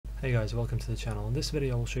Hey guys, welcome to the channel. In this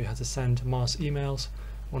video I'll show you how to send mass emails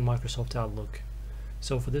on Microsoft Outlook.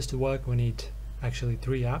 So for this to work we need actually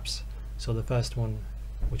three apps. So the first one,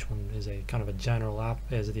 which one is a kind of a general app,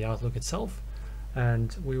 is the Outlook itself,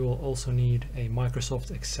 and we will also need a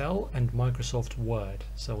Microsoft Excel and Microsoft Word.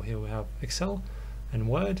 So here we have Excel and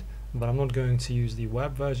Word, but I'm not going to use the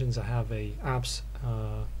web versions. I have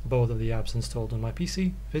both of the apps installed on my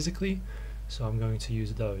PC physically, so I'm going to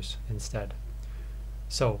use those instead.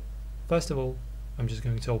 So first of all, I'm just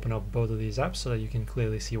going to open up both of these apps so that you can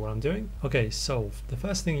clearly see what I'm doing. Okay, so the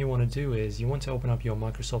first thing you want to do is you want to open up your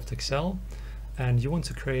Microsoft Excel, and you want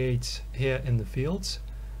to create here in the fields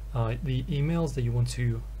the emails that you want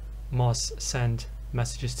to mass send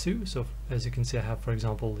messages to. So as you can see, I have, for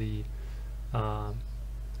example, the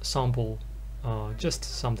sample, just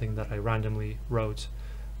something that I randomly wrote,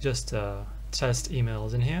 just test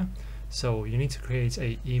emails in here. So you need to create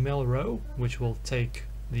a email row which will take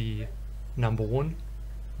the number 1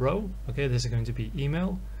 row. Okay, this is going to be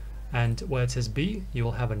email, and where it says B you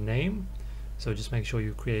will have a name, so just make sure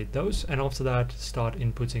you create those, and after that start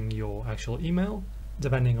inputting your actual email.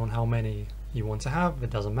 Depending on how many you want to have, it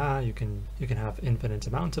doesn't matter, you can have infinite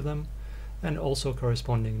amount of them, and also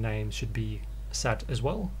corresponding names should be set as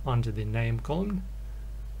well under the name column.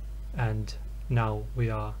 And now we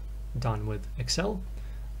are done with Excel.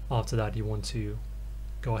 After that you want to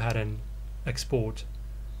go ahead and export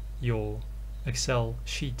your Excel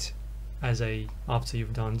sheet after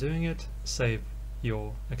you've done doing it, save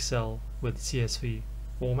your Excel with CSV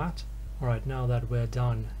format. Alright, now that we're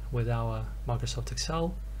done with our Microsoft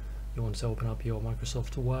Excel, you want to open up your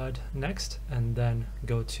Microsoft Word next, and then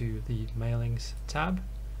go to the Mailings tab,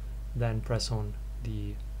 then press on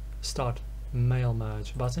the Start Mail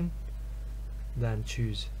Merge button, then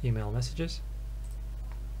choose Email Messages.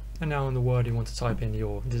 And now in the Word you want to type in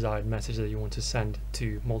your desired message that you want to send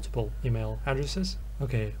to multiple email addresses.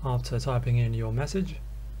 Okay, after typing in your message,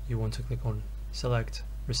 you want to click on Select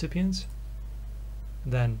Recipients,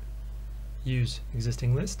 then Use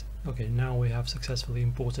Existing List. Okay, now we have successfully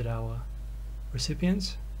imported our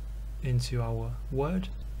recipients into our Word.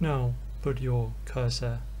 Now put your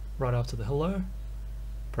cursor right after the hello,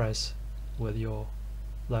 press with your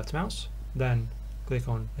left mouse, then click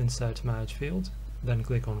on Insert Merge Field, then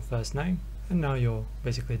click on first name, and now you're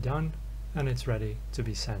basically done and it's ready to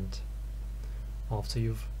be sent. After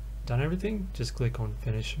you've done everything, just click on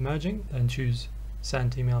Finish Merging, then choose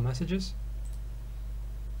Send Email Messages.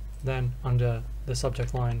 Then under the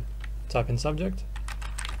subject line, type in subject.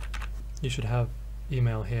 You should have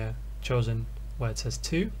email here chosen where it says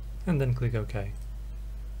to, and then click OK.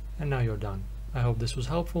 And now you're done. I hope this was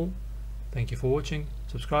helpful. Thank you for watching.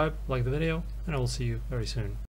 Subscribe, like the video, and I will see you very soon.